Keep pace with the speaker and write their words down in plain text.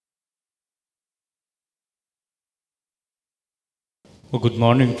Well, good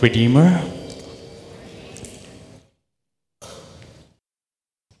morning, Redeemer.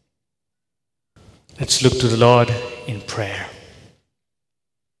 Let's look to the Lord in prayer.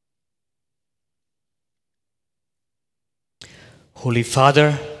 Holy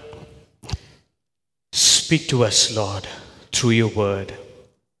Father, speak to us, Lord, through your word.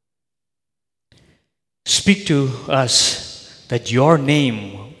 Speak to us that your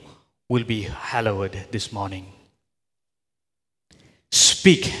name will be hallowed this morning.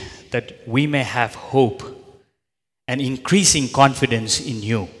 Speak that we may have hope and increasing confidence in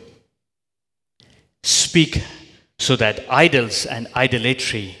you. Speak so that idols and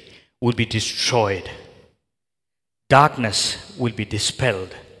idolatry will be destroyed. Darkness will be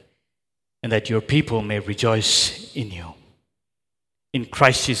dispelled, and that your people may rejoice in you. In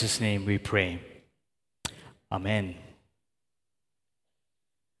Christ Jesus' name we pray. Amen.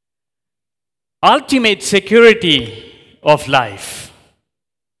 Ultimate security of life.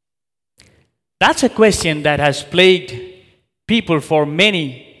 That's a question that has plagued people for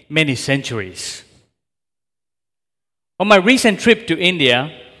many, many centuries. On my recent trip to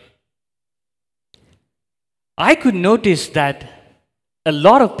India, I could notice that a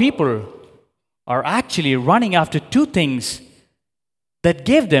lot of people are actually running after two things that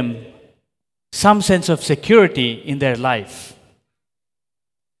gave them some sense of security in their life: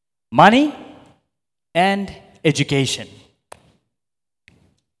 money and education.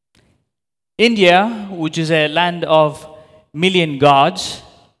 India, which is a land of million gods,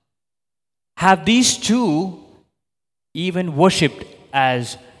 have these two even worshipped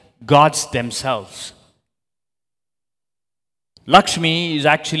as gods themselves. Lakshmi is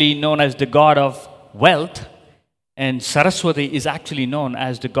actually known as the god of wealth, and Saraswati is actually known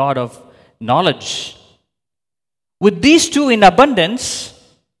as the god of knowledge. With these two in abundance,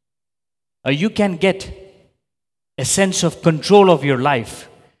 you can get a sense of control of your life,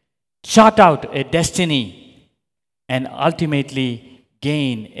 chart out a destiny, and ultimately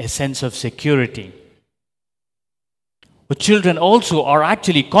gain a sense of security. But children also are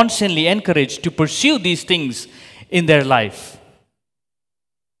actually constantly encouraged to pursue these things in their life.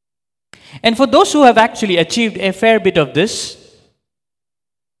 And for those who have actually achieved a fair bit of this,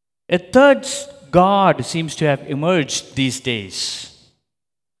 a third god seems to have emerged these days: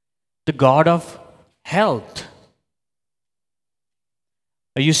 the god of health.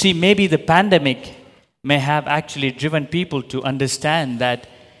 You see, maybe the pandemic may have actually driven people to understand that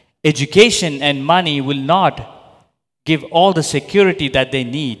education and money will not give all the security that they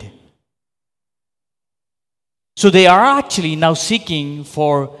need. So they are actually now seeking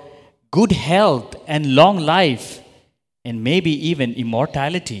for good health and long life, and maybe even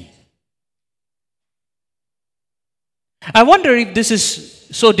immortality. I wonder if this is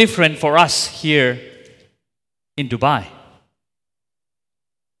so different for us here in Dubai.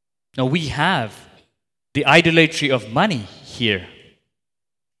 Now, we have the idolatry of money here.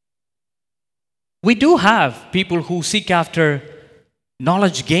 We do have people who seek after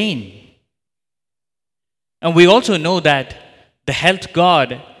knowledge gain. And we also know that the health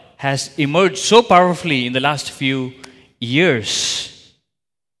god has emerged so powerfully in the last few years.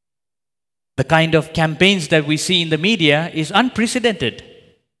 The kind of campaigns that we see in the media is unprecedented.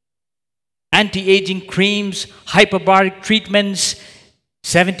 Anti-aging creams, hyperbaric treatments,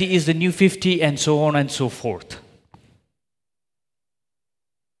 70 is the new 50, and so on and so forth.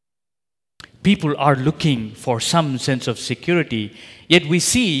 People are looking for some sense of security, yet we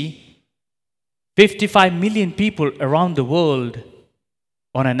see 55 million people around the world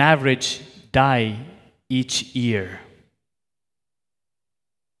on an average die each year.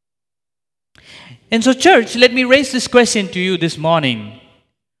 And so, church, let me raise this question to you this morning.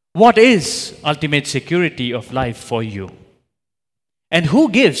 What is ultimate security of life for you? And who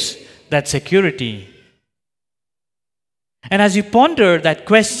gives that security? And as you ponder that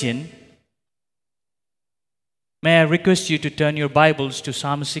question, may I request you to turn your Bibles to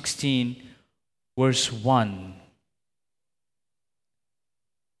Psalm 16, verse 1.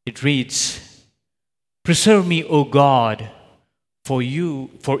 It reads, "Preserve me, O God, for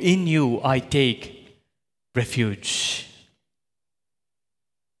in you I take refuge."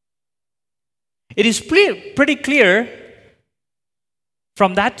 It is pretty clear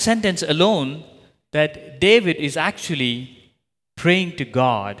from that sentence alone that David is actually praying to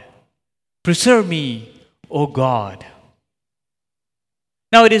God, "Preserve me, O God."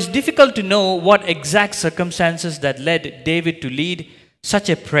 Now, it is difficult to know what exact circumstances that led David to lead such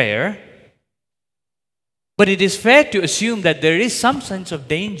a prayer, but it is fair to assume that there is some sense of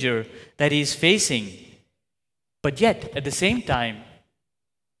danger that he is facing. But yet, at the same time,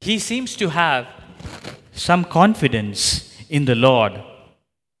 he seems to have some confidence in the Lord.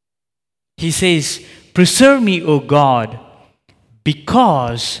 He says, "Preserve me, O God,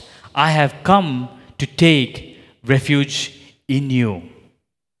 because I have come to take refuge in you."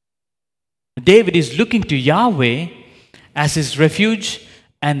 David is looking to Yahweh as his refuge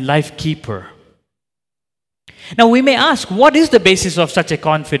and life keeper. Now we may ask, what is the basis of such a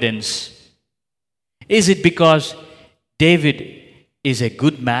confidence? Is it because David is a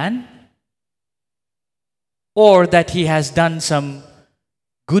good man? Or that he has done some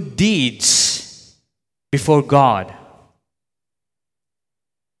good deeds before God?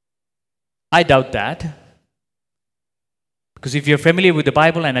 I doubt that. Because if you're familiar with the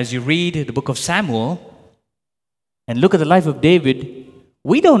Bible and as you read the book of Samuel and look at the life of David,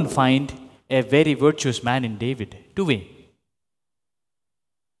 we don't find a very virtuous man in David, do we?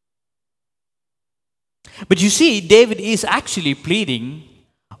 But you see, David is actually pleading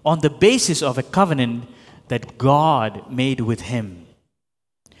on the basis of a covenant that God made with him.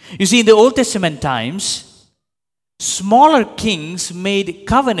 You see, in the Old Testament times, smaller kings made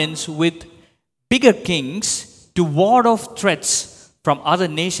covenants with bigger kings to ward off threats from other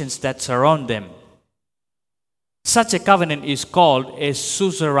nations that surround them. Such a covenant is called a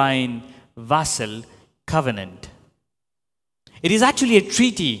suzerain vassal covenant. It is actually a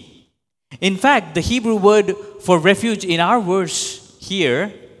treaty. In fact, the Hebrew word for refuge in our verse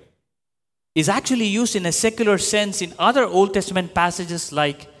here is actually used in a secular sense in other Old Testament passages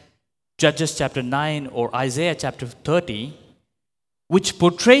like Judges chapter 9 or Isaiah chapter 30, which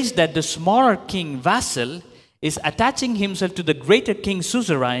portrays that the smaller king vassal is attaching himself to the greater king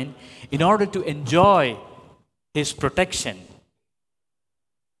suzerain in order to enjoy his protection.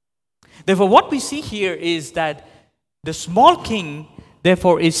 Therefore, what we see here is that the small king,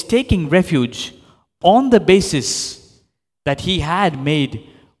 therefore, is taking refuge on the basis that he had made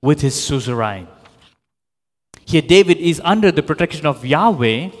with his suzerain. Here, David is under the protection of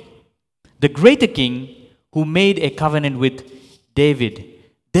Yahweh, the greater king who made a covenant with David.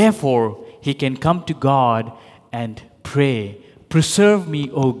 Therefore, he can come to God and pray, "Preserve me,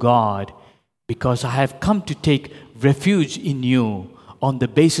 O God, because I have come to take refuge in you on the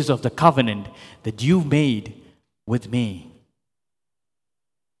basis of the covenant that you made with me."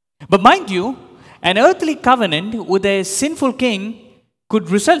 But mind you, an earthly covenant with a sinful king could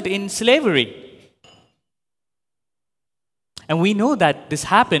result in slavery. And we know that this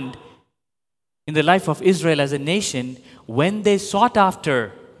happened in the life of Israel as a nation when they sought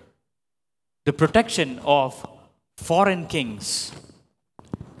after the protection of foreign kings.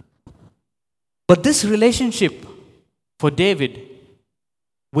 But this relationship for David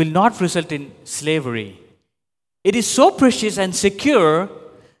will not result in slavery. It is so precious and secure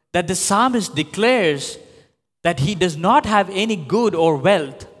that the psalmist declares that he does not have any good or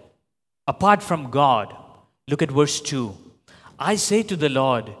wealth apart from God. Look at verse 2. "I say to the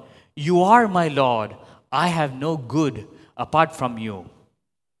Lord, you are my Lord. I have no good apart from you."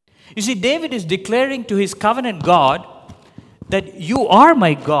 You see, David is declaring to his covenant God that you are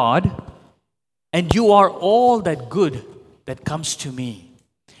my God and you are all that good that comes to me.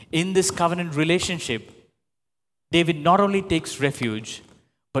 In this covenant relationship, David not only takes refuge,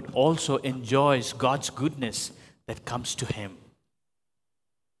 but also enjoys God's goodness that comes to him.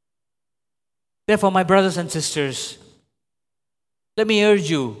 Therefore, my brothers and sisters, let me urge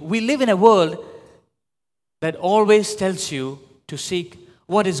you, we live in a world that always tells you to seek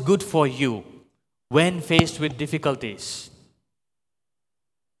what is good for you when faced with difficulties.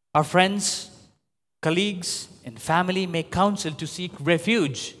 Our friends, colleagues, and family may counsel to seek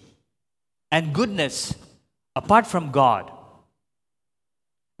refuge and goodness apart from God.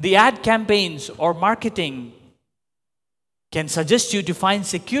 The ad campaigns or marketing can suggest you to find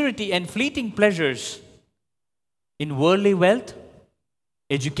security and fleeting pleasures in worldly wealth,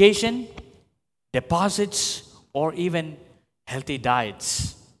 education, deposits, or even healthy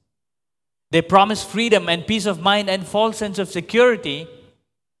diets. They promise freedom and peace of mind and false sense of security.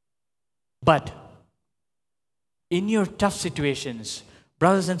 But in your tough situations,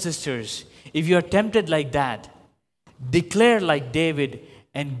 brothers and sisters, if you are tempted like that, declare like David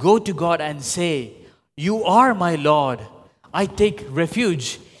and go to God and say, "You are my Lord. I take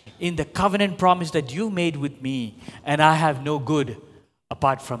refuge in the covenant promise that you made with me, and I have no good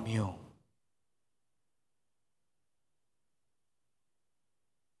apart from you."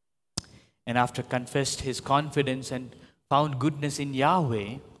 And after confessed his confidence and found goodness in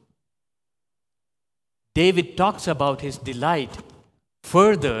Yahweh, David talks about his delight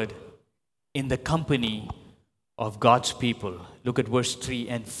furthered in the company of God's people. Look at verse 3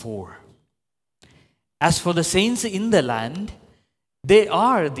 and 4. "As for the saints in the land, they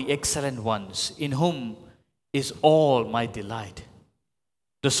are the excellent ones, in whom is all my delight.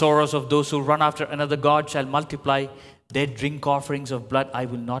 The sorrows of those who run after another God shall multiply. Their drink offerings of blood I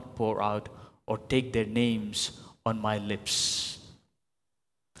will not pour out, or take their names on my lips.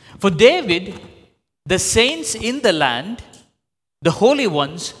 For David, the saints in the land, the holy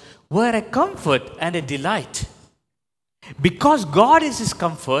ones, were a comfort and a delight. Because God is his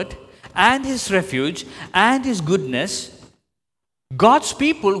comfort and his refuge and his goodness, God's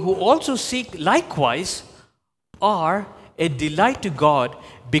people who also seek likewise are a delight to God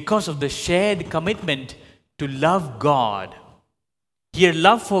because of the shared commitment to love God. Here,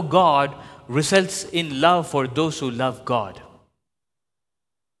 love for God results in love for those who love God.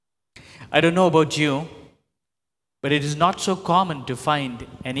 I don't know about you, but it is not so common to find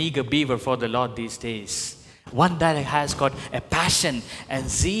an eager beaver for the Lord these days. One that has got a passion and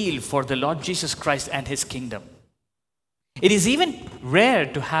zeal for the Lord Jesus Christ and his kingdom. It is even rare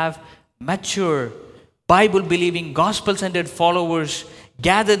to have mature, Bible-believing, gospel-centered followers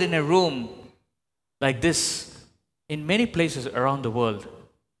gathered in a room like this in many places around the world.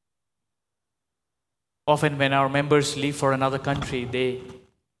 Often when our members leave for another country, they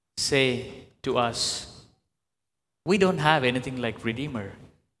say to us, we don't have anything like Redeemer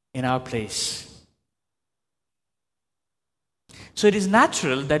in our place. So it is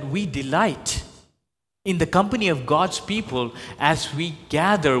natural that we delight in the company of God's people as we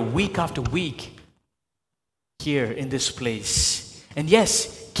gather week after week here in this place. And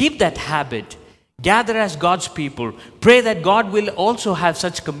yes, keep that habit. Gather as God's people. Pray that God will also have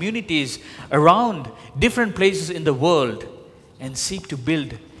such communities around different places in the world, and seek to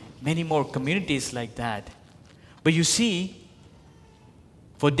build many more communities like that. But you see,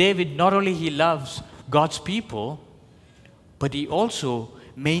 for David, not only he loves God's people, but he also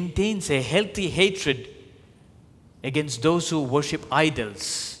maintains a healthy hatred against those who worship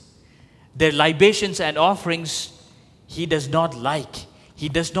idols. Their libations and offerings he does not like. He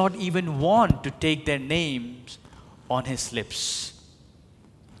does not even want to take their names on his lips.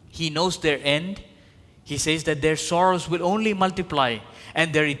 He knows their end. He says that their sorrows will only multiply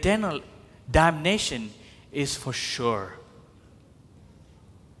and their eternal damnation is for sure.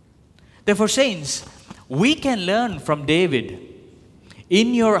 Therefore, saints, we can learn from David.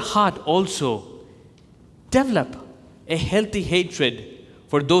 In your heart also, develop a healthy hatred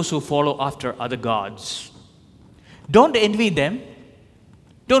for those who follow after other gods. Don't envy them.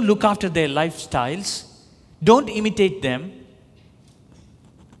 Don't look after their lifestyles. Don't imitate them.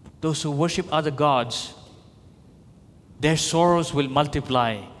 Those who worship other gods, their sorrows will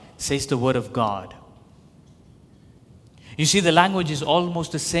multiply, says the word of God. You see, the language is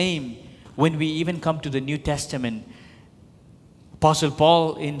almost the same when we even come to the New Testament. Apostle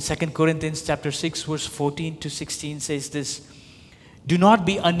Paul in 2 Corinthians chapter 6 verse 14 to 16 says this, do not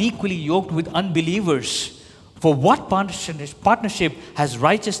be unequally yoked with unbelievers. For what partnership has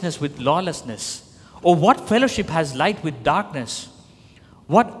righteousness with lawlessness? Or what fellowship has light with darkness?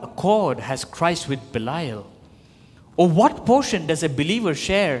 What accord has Christ with Belial? Or what portion does a believer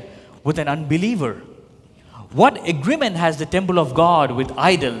share with an unbeliever? What agreement has the temple of God with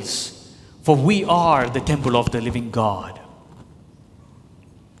idols? For we are the temple of the living God.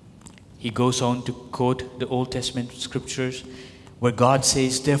 He goes on to quote the Old Testament scriptures where God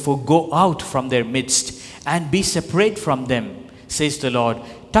says, therefore go out from their midst and be separate from them, says the Lord.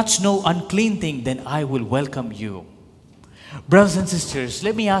 Touch no unclean thing, then I will welcome you. Brothers and sisters,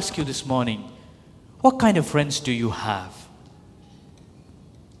 let me ask you this morning, what kind of friends do you have?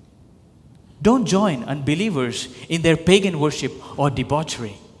 Don't join unbelievers in their pagan worship or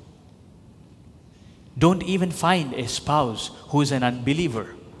debauchery. Don't even find a spouse who is an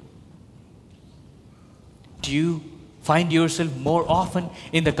unbeliever. Do you find yourself more often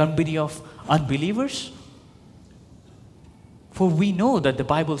in the company of unbelievers? For we know that the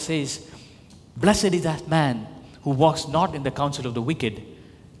Bible says, blessed is that man who walks not in the counsel of the wicked,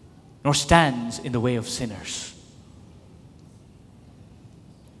 nor stands in the way of sinners.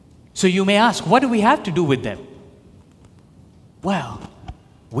 So you may ask, what do we have to do with them? Well,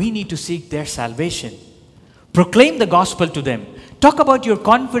 we need to seek their salvation. Proclaim the gospel to them. Talk about your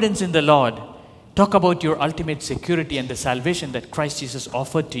confidence in the Lord. Talk about your ultimate security and the salvation that Christ Jesus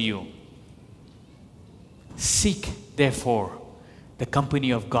offered to you. Seek, therefore, the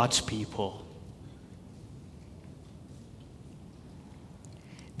company of God's people.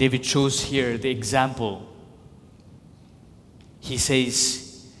 David shows here the example. He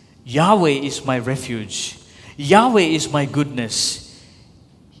says, Yahweh is my refuge. Yahweh is my goodness.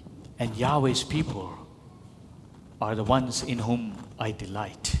 And Yahweh's people are the ones in whom I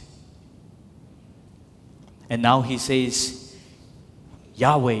delight. And now he says,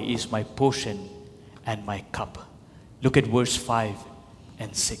 Yahweh is my portion and my cup. Look at verse 5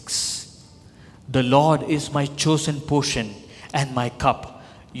 and 6. The Lord is my chosen portion and my cup.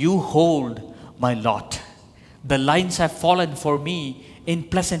 You hold my lot. The lines have fallen for me in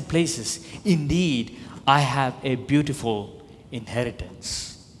pleasant places. Indeed, I have a beautiful inheritance.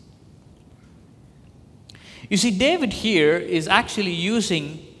 You see, David here is actually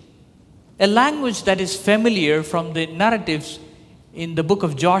using a language that is familiar from the narratives in the book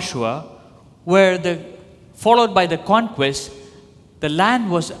of Joshua, where followed by the conquest, the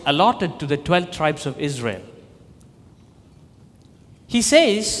land was allotted to the 12 tribes of Israel. He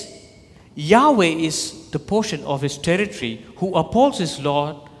says, Yahweh is the portion of his territory, who upholds his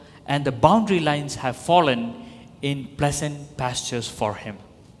law, and the boundary lines have fallen in pleasant pastures for him.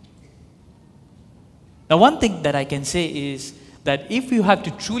 Now, one thing that I can say is that if you have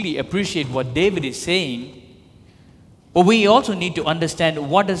to truly appreciate what David is saying, but we also need to understand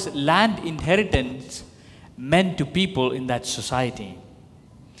what does land inheritance meant to people in that society.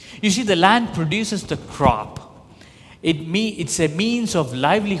 You see, the land produces the crop. It's a means of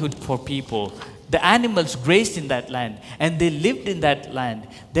livelihood for people. The animals grazed in that land, and they lived in that land.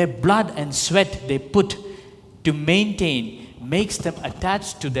 Their blood and sweat they put to maintain makes them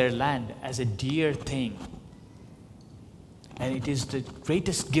attached to their land as a dear thing. And it is the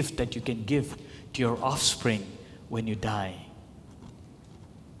greatest gift that you can give to your offspring when you die.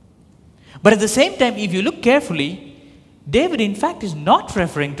 But at the same time, if you look carefully, David in fact is not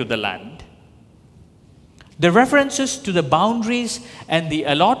referring to the land. The references to the boundaries and the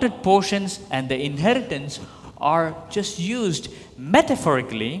allotted portions and the inheritance are just used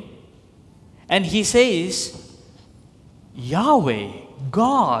metaphorically. And he says, Yahweh,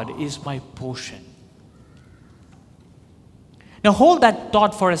 God is my portion. Now hold that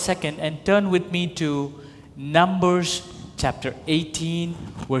thought for a second and turn with me to Numbers chapter 18,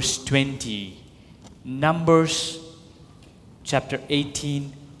 verse 20. Numbers chapter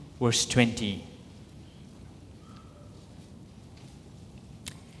 18, verse 20.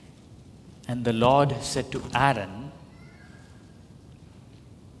 And the Lord said to Aaron,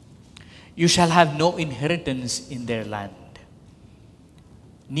 You shall have no inheritance in their land,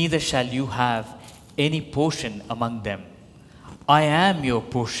 neither shall you have any portion among them. I am your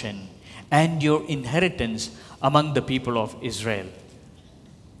portion and your inheritance among the people of Israel.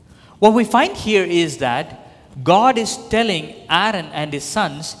 What we find here is that God is telling Aaron and his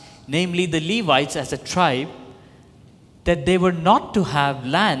sons, namely the Levites as a tribe, that they were not to have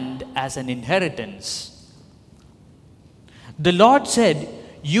land as an inheritance. The Lord said,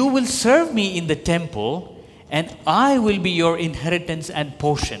 You will serve me in the temple, and I will be your inheritance and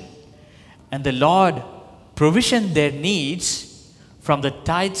portion. And the Lord provisioned their needs from the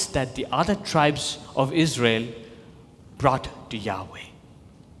tithes that the other tribes of Israel brought to Yahweh.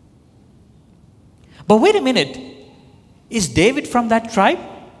 But wait a minute, is David from that tribe?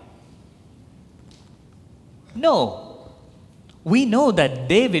 No. We know that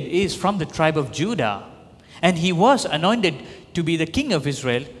David is from the tribe of Judah, and he was anointed to be the king of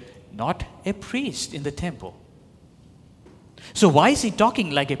Israel, not a priest in the temple. So why is he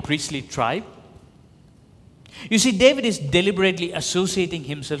talking like a priestly tribe? You see, David is deliberately associating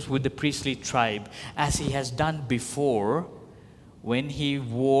himself with the priestly tribe, as he has done before when he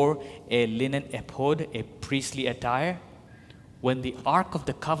wore a linen ephod, a priestly attire, when the Ark of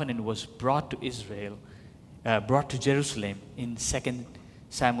the Covenant was brought to Jerusalem in 2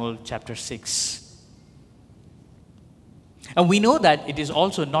 Samuel chapter 6. And we know that it is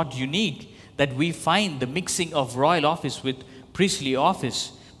also not unique that we find the mixing of royal office with priestly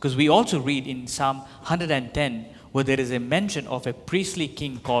office, because we also read in Psalm 110 where there is a mention of a priestly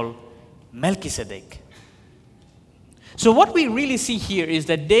king called Melchizedek. So what we really see here is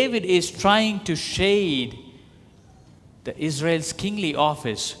that David is trying to shade the Israel's kingly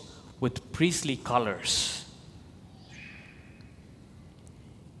office with priestly colors.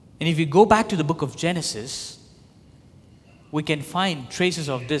 And if you go back to the book of Genesis, we can find traces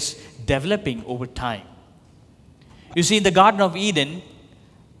of this developing over time. You see, in the Garden of Eden,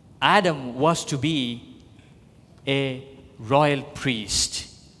 Adam was to be a royal priest.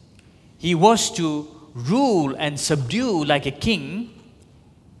 He was to rule and subdue like a king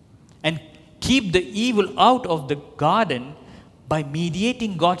and keep the evil out of the garden by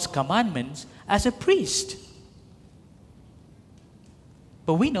mediating God's commandments as a priest.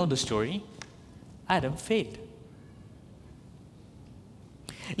 But we know the story. Adam failed.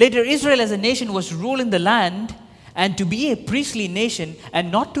 Later, Israel as a nation was to rule in the land and to be a priestly nation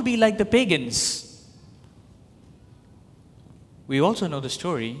and not to be like the pagans. We also know the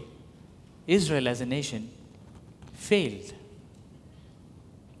story. Israel as a nation failed.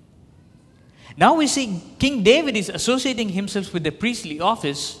 Now we see King David is associating himself with the priestly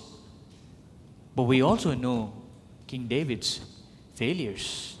office, but we also know King David's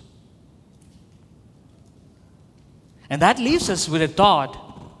failures. And that leaves us with a thought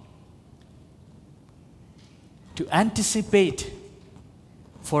to anticipate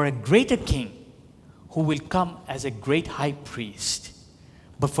for a greater king who will come as a great high priest.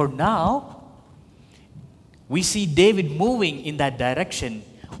 But for now, we see David moving in that direction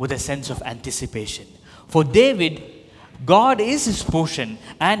with a sense of anticipation. For David, God is his portion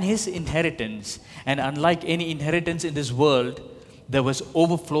and his inheritance. And unlike any inheritance in this world, there was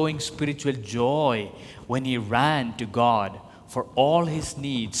overflowing spiritual joy when he ran to God for all his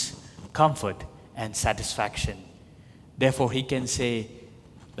needs, comfort, and satisfaction. Therefore, he can say,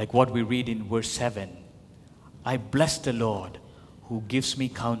 like what we read in verse 7, I bless the Lord who gives me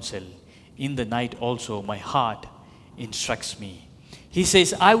counsel. In the night also my heart instructs me. He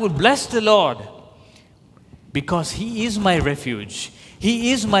says, I will bless the Lord because he is my refuge.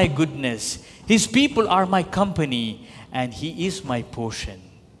 He is my goodness. His people are my company, and he is my portion.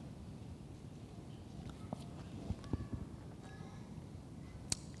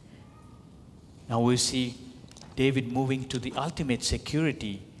 Now we see David moving to the ultimate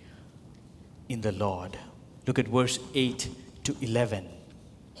security in the Lord. Look at verse 8 to 11.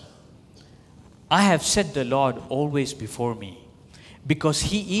 I have set the Lord always before me, because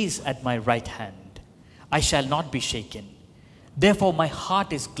he is at my right hand. I shall not be shaken. Therefore my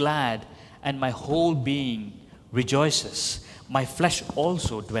heart is glad, and my whole being rejoices. My flesh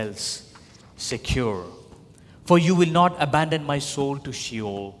also dwells secure. For you will not abandon my soul to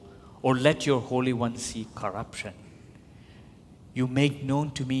Sheol, or let your Holy One see corruption. You make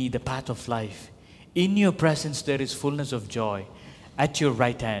known to me the path of life. In your presence there is fullness of joy. At your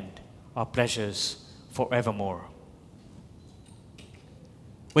right hand are pleasures forevermore.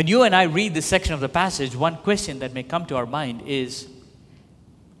 When you and I read this section of the passage, one question that may come to our mind is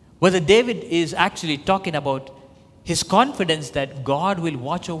whether David is actually talking about his confidence that God will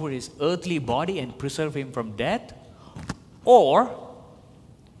watch over his earthly body and preserve him from death, or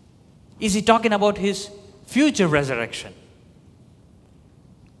is he talking about his future resurrection?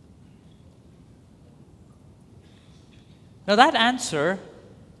 Now that answer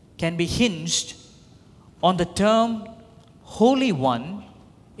can be hinged on the term Holy One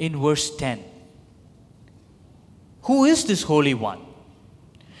in verse 10. Who is this Holy One?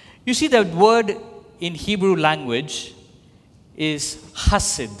 You see, that word in Hebrew language is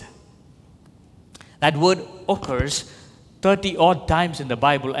Hasid. That word occurs 30 odd times in the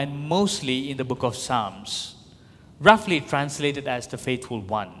Bible and mostly in the book of Psalms, roughly translated as the faithful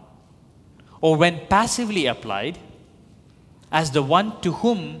one, or when passively applied, as the one to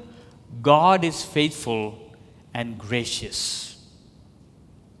whom God is faithful and gracious.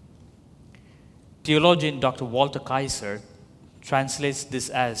 Theologian Dr. Walter Kaiser translates this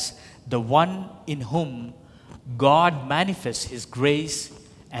as the one in whom God manifests his grace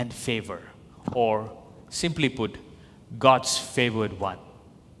and favor, or simply put, God's favored one.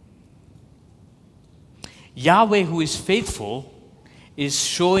 Yahweh, who is faithful, is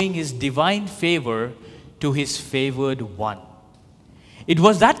showing his divine favor to his favored one. It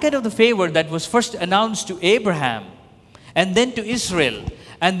was that kind of the favor that was first announced to Abraham, and then to Israel,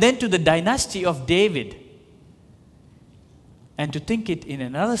 and then to the dynasty of David. And to think it in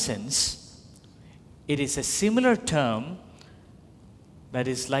another sense, it is a similar term that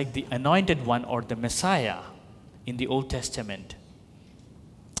is like the anointed one or the Messiah in the Old Testament.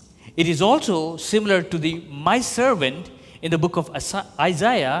 It is also similar to the my servant in the book of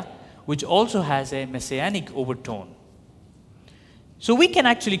Isaiah, which also has a messianic overtone. So we can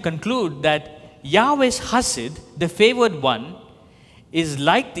actually conclude that Yahweh's Hasid, the favored one, is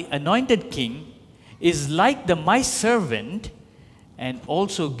like the anointed king, is like the my servant, and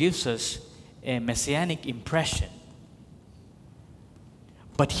also gives us a messianic impression.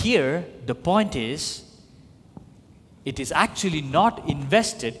 But here, the point is, it is actually not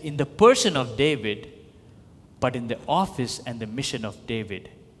invested in the person of David, but in the office and the mission of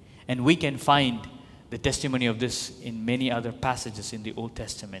David. And we can find the testimony of this in many other passages in the Old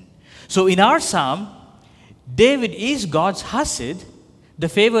Testament. So in our psalm, David is God's Hasid, the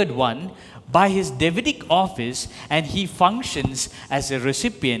favored one, by his Davidic office, and he functions as a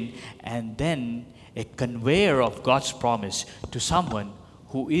recipient and then a conveyor of God's promise to someone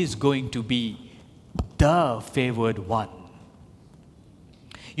who is going to be the favored one.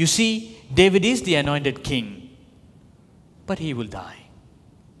 You see, David is the anointed king, but he will die.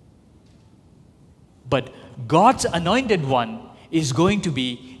 But God's anointed one is going to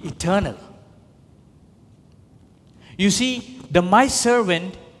be eternal. You see, the my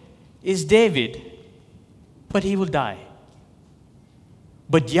servant is David, but he will die.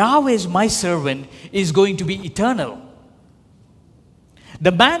 But Yahweh is my servant is going to be eternal.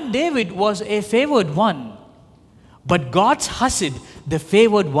 The man David was a favored one, but God's Hasid, the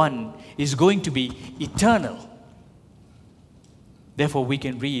favored one, is going to be eternal. Therefore, we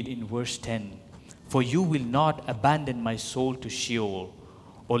can read in verse 10, "For you will not abandon my soul to Sheol,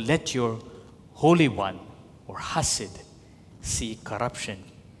 or let your Holy One, or Hasid, see corruption."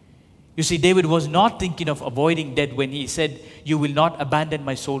 You see, David was not thinking of avoiding death when he said, "You will not abandon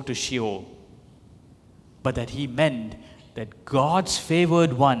my soul to Sheol," but that he meant that God's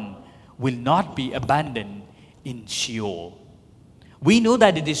favored one will not be abandoned in Sheol. We know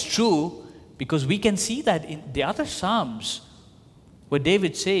that it is true because we can see that in the other Psalms where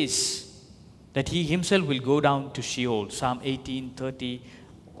David says that he himself will go down to Sheol. Psalm 18, 30,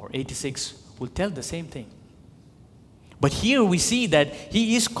 or 86 will tell the same thing. But here we see that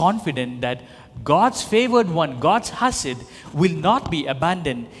he is confident that God's favored one, God's Hasid, will not be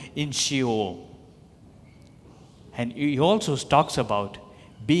abandoned in Sheol. And he also talks about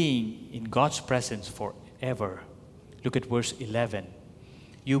being in God's presence forever. Look at verse 11.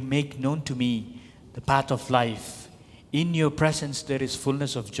 "You make known to me the path of life. In your presence there is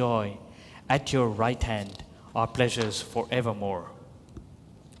fullness of joy. At your right hand are pleasures forevermore."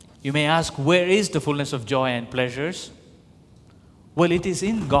 You may ask, where is the fullness of joy and pleasures? Well, it is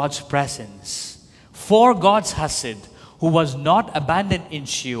in God's presence. For God's Hasid, who was not abandoned in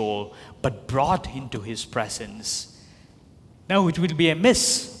Sheol, but brought into his presence. Now, it will be a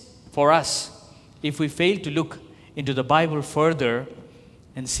miss for us if we fail to look into the Bible further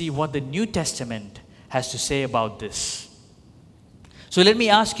and see what the New Testament has to say about this. So let me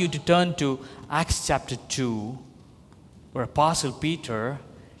ask you to turn to Acts chapter 2, where Apostle Peter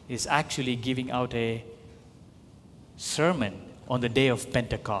is actually giving out a sermon on the day of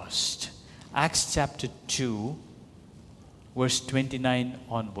Pentecost. Acts chapter 2, verse 29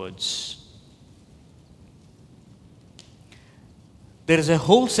 onwards. There is a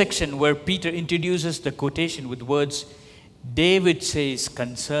whole section where Peter introduces the quotation with words, "David says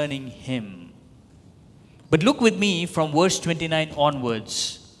concerning him." But look with me from verse 29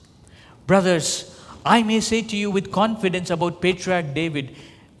 onwards. "Brothers, I may say to you with confidence about Patriarch David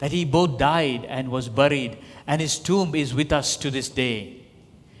that he both died and was buried, and his tomb is with us to this day.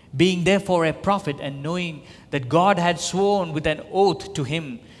 Being therefore a prophet, and knowing that God had sworn with an oath to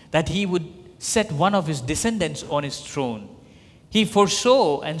him that he would set one of his descendants on his throne, he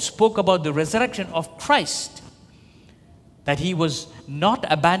foresaw and spoke about the resurrection of Christ, that he was not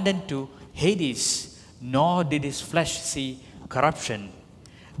abandoned to Hades, nor did his flesh see corruption.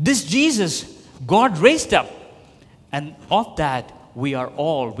 This Jesus God raised up, and of that we are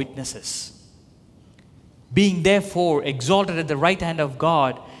all witnesses. Being therefore exalted at the right hand of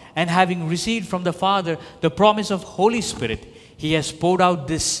God, and having received from the Father the promise of Holy Spirit, he has poured out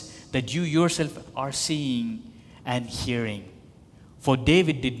this that you yourself are seeing and hearing. For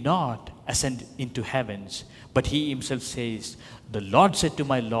David did not ascend into heavens, but he himself says, the Lord said to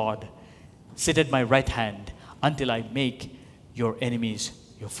my Lord, sit at my right hand until I make your enemies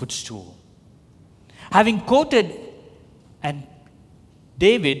your footstool." Having quoted and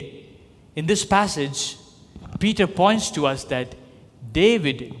David in this passage, Peter points to us that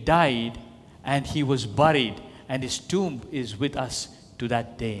David died and he was buried, and his tomb is with us to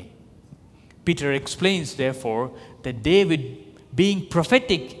that day. Peter explains, therefore, that David, being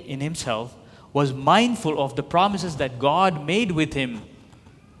prophetic in himself, was mindful of the promises that God made with him.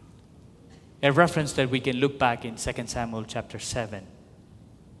 A reference that we can look back in 2 Samuel chapter 7.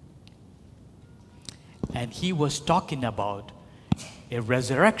 And he was talking about a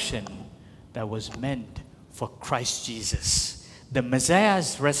resurrection that was meant for Christ Jesus. The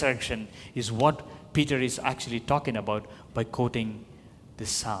Messiah's resurrection is what Peter is actually talking about by quoting this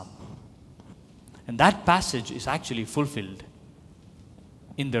psalm. And that passage is actually fulfilled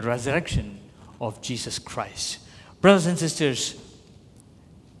in the resurrection of Jesus Christ. Brothers and sisters,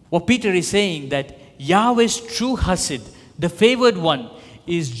 what Peter is saying that Yahweh's true Hasid, the favored one,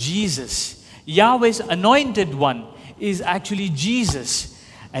 is Jesus. Yahweh's anointed one is actually Jesus.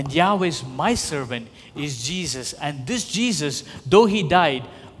 And Yahweh's my servant is Jesus. And this Jesus, though he died,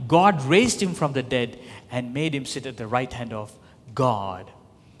 God raised him from the dead and made him sit at the right hand of God.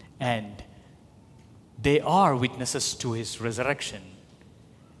 And they are witnesses to his resurrection.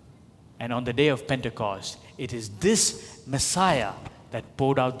 And on the day of Pentecost, it is this Messiah that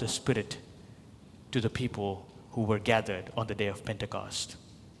poured out the Spirit to the people who were gathered on the day of Pentecost.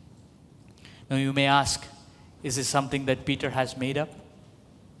 Now you may ask, is this something that Peter has made up?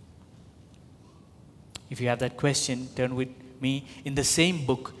 If you have that question, turn with me in the same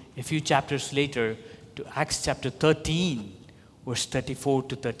book a few chapters later to Acts chapter 13, verse 34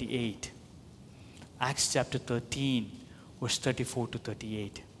 to 38. Acts chapter 13, verse 34 to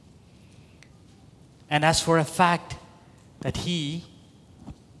 38. And as for a fact that He,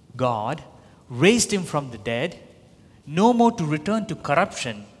 God, raised Him from the dead, no more to return to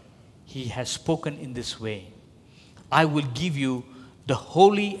corruption, He has spoken in this way: I will give you the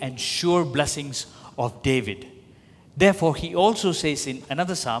holy and sure blessings of David. Therefore, He also says in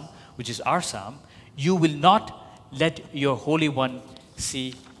another psalm, which is our psalm, you will not let your Holy One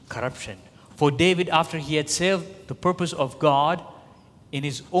see corruption. For David, after he had served the purpose of God in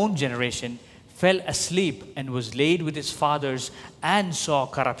his own generation, fell asleep and was laid with his fathers and saw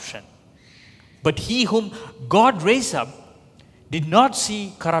corruption. But he whom God raised up did not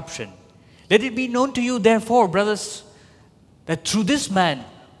see corruption. Let it be known to you, therefore, brothers, that through this man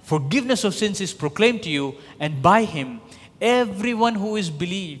forgiveness of sins is proclaimed to you, and by him everyone who is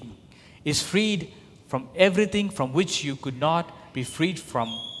believed is freed from everything from which you could not be freed from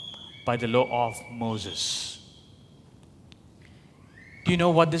by the law of Moses. Do you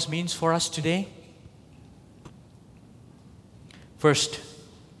know what this means for us today? First,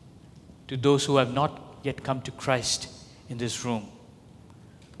 to those who have not yet come to Christ in this room,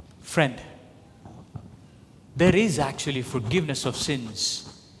 friend, there is actually forgiveness of sins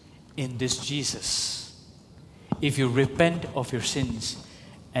in this Jesus, if you repent of your sins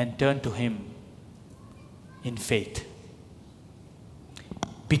and turn to Him in faith.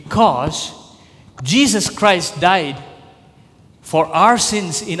 Because Jesus Christ died for our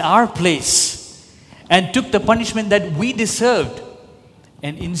sins in our place and took the punishment that we deserved,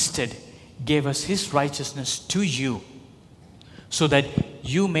 and instead gave us His righteousness to you, so that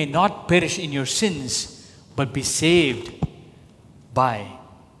you may not perish in your sins, but be saved by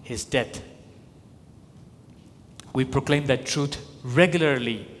His death. We proclaim that truth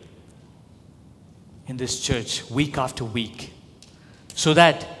regularly in this church, week after week, so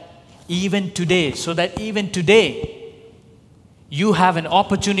that even today, you have an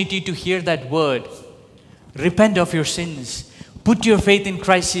opportunity to hear that word. Repent of your sins, put your faith in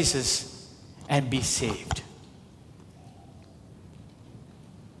Christ Jesus, and be saved.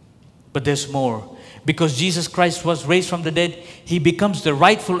 But there's more. Because Jesus Christ was raised from the dead, He becomes the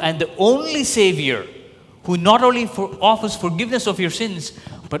rightful and the only Savior who not only offers forgiveness of your sins,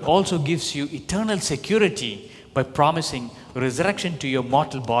 but also gives you eternal security by promising resurrection to your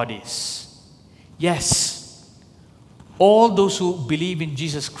mortal bodies. Yes, all those who believe in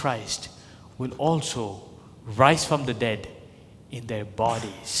Jesus Christ will also rise from the dead in their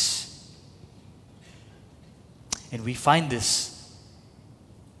bodies. And we find this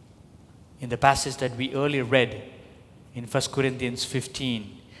in the passage that we earlier read in 1 Corinthians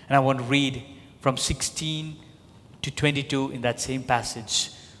 15. And I want to read from 16 to 22 in that same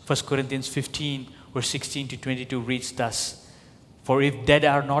passage. 1 Corinthians 15, verse 16 to 22 reads thus: For if dead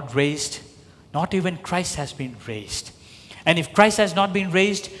are not raised, not even Christ has been raised. And if Christ has not been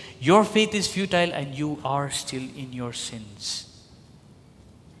raised, your faith is futile and you are still in your sins.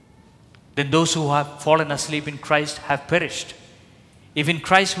 Then those who have fallen asleep in Christ have perished. If in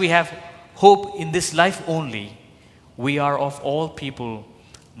Christ we have hope in this life only, we are of all people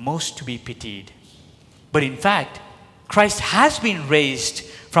most to be pitied. But in fact, Christ has been raised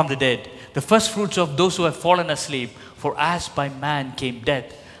from the dead, the first fruits of those who have fallen asleep. For as by man came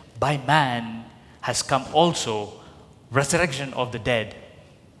death, by man has come also resurrection of the dead.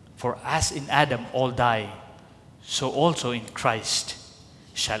 For as in Adam all die, so also in Christ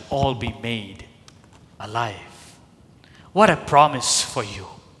shall all be made alive. What a promise for you.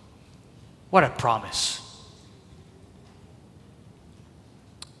 What a promise.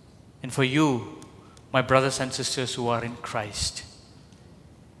 And for you, my brothers and sisters who are in Christ,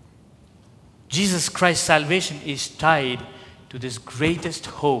 Jesus Christ's salvation is tied to this greatest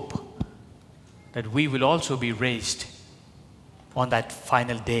hope that we will also be raised on that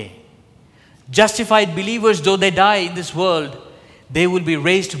final day. Justified believers, though they die in this world, they will be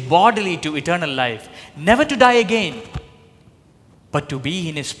raised bodily to eternal life, never to die again, but to be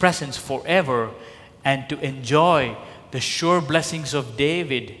in His presence forever and to enjoy the sure blessings of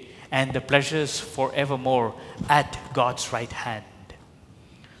David and the pleasures forevermore at God's right hand.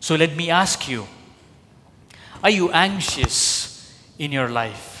 So let me ask you, are you anxious in your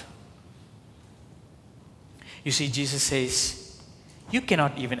life? You see, Jesus says, you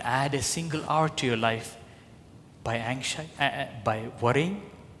cannot even add a single hour to your life by worrying.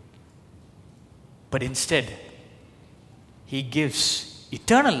 But instead, He gives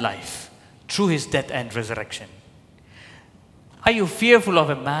eternal life through His death and resurrection. Are you fearful of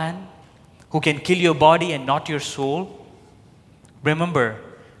a man who can kill your body and not your soul? Remember,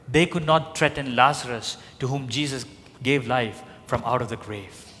 They could not threaten Lazarus, to whom Jesus gave life from out of the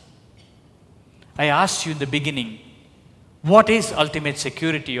grave. I asked you in the beginning, what is ultimate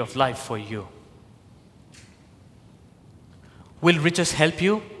security of life for you? Will riches help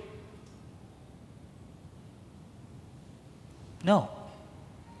you? No.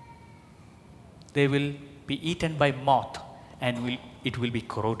 They will be eaten by moth and it will be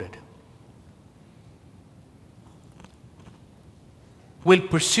corroded. Will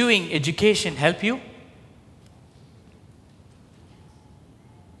pursuing education help you?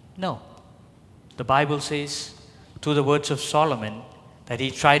 No. The Bible says, through the words of Solomon, that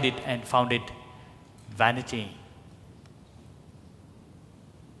he tried it and found it vanity.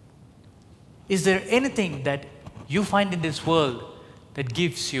 Is there anything that you find in this world that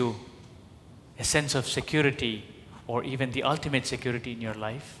gives you a sense of security or even the ultimate security in your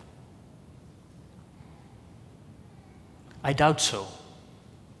life? I doubt so.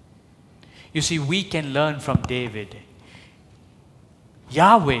 You see, we can learn from David.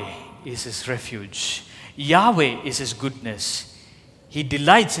 Yahweh is his refuge. Yahweh is his goodness. He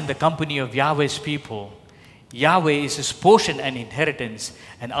delights in the company of Yahweh's people. Yahweh is his portion and inheritance.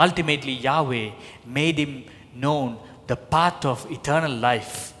 And ultimately, Yahweh made him known the path of eternal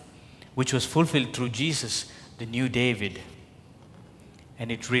life, which was fulfilled through Jesus, the new David. And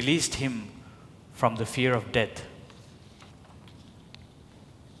it released him from the fear of death.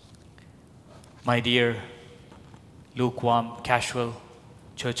 My dear, lukewarm, casual,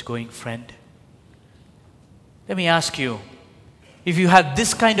 church-going friend, let me ask you, if you have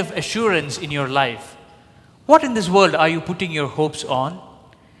this kind of assurance in your life, what in this world are you putting your hopes on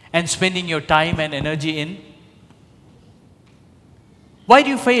and spending your time and energy in? Why do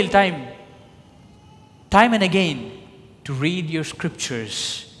you fail time and again to read your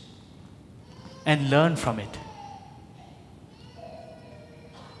scriptures and learn from it?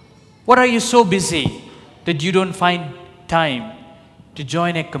 What are you so busy that you don't find time to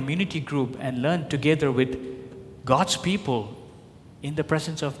join a community group and learn together with God's people, in the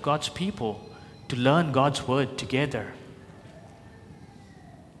presence of God's people, to learn God's word together?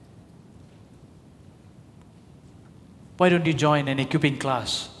 Why don't you join an equipping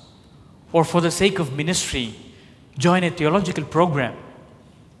class? Or for the sake of ministry, join a theological program?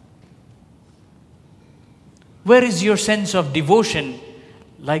 Where is your sense of devotion,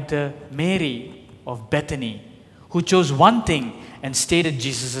 like the Mary of Bethany, who chose one thing and stayed at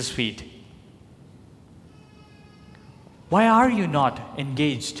Jesus' feet? Why are you not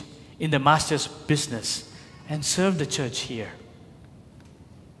engaged in the Master's business and serve the church here?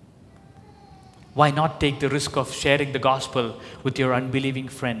 Why not take the risk of sharing the gospel with your unbelieving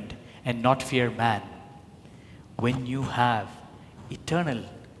friend and not fear man, when you have eternal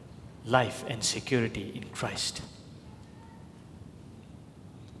life and security in Christ?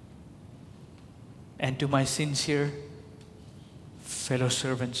 And to my sincere fellow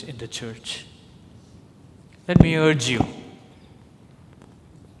servants in the church, let me urge you,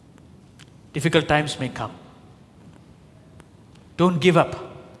 difficult times may come. Don't give up.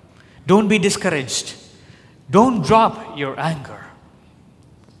 Don't be discouraged. Don't drop your anger.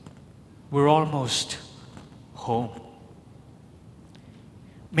 We're almost home.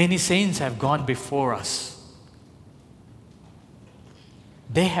 Many saints have gone before us.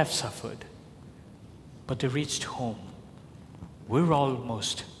 They have suffered, but they reached home. We're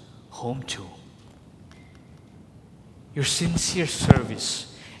almost home too. Your sincere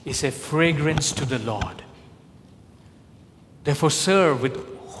service is a fragrance to the Lord. Therefore, serve with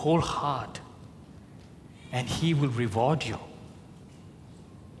whole heart, and He will reward you.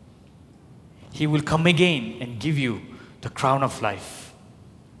 He will come again and give you the crown of life.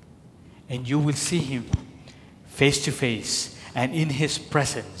 And you will see Him face to face, and in His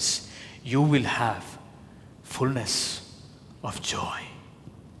presence, you will have fullness of joy.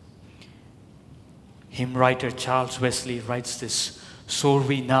 Hymn writer Charles Wesley writes this: "Soar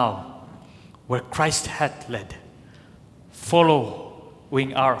we now where Christ hath led,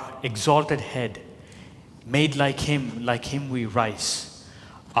 following our exalted head, made like Him we rise.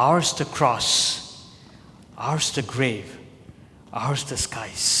 Ours the cross, ours the grave, ours the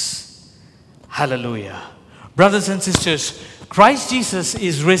skies." Hallelujah. Brothers and sisters, Christ Jesus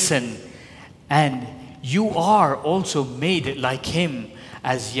is risen, and you are also made like Him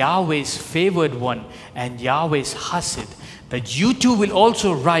as Yahweh's favored one and Yahweh's Hasid, that you too will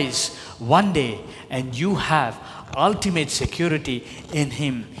also rise one day, and you have ultimate security in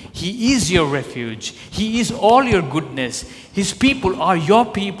Him. He is your refuge. He is all your goodness. His people are your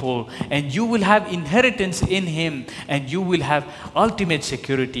people, and you will have inheritance in Him, and you will have ultimate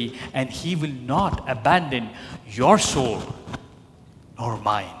security, and He will not abandon your soul nor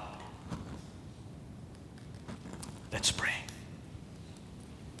mine. Let's pray.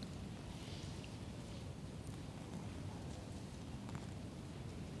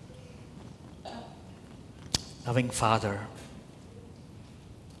 Loving Father,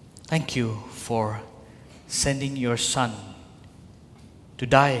 thank you for sending your Son to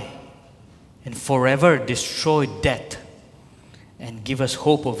die and forever destroy death and give us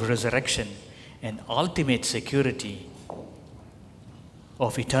hope of resurrection and ultimate security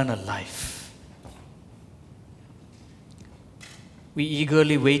of eternal life. We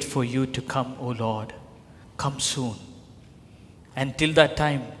eagerly wait for you to come, O Lord. Come soon. Until that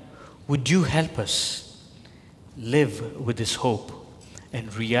time, would you help us live with this hope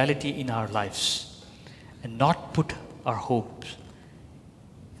and reality in our lives and not put our hopes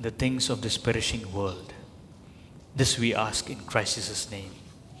in the things of this perishing world. This we ask in Christ Jesus' name.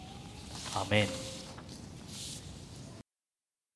 Amen.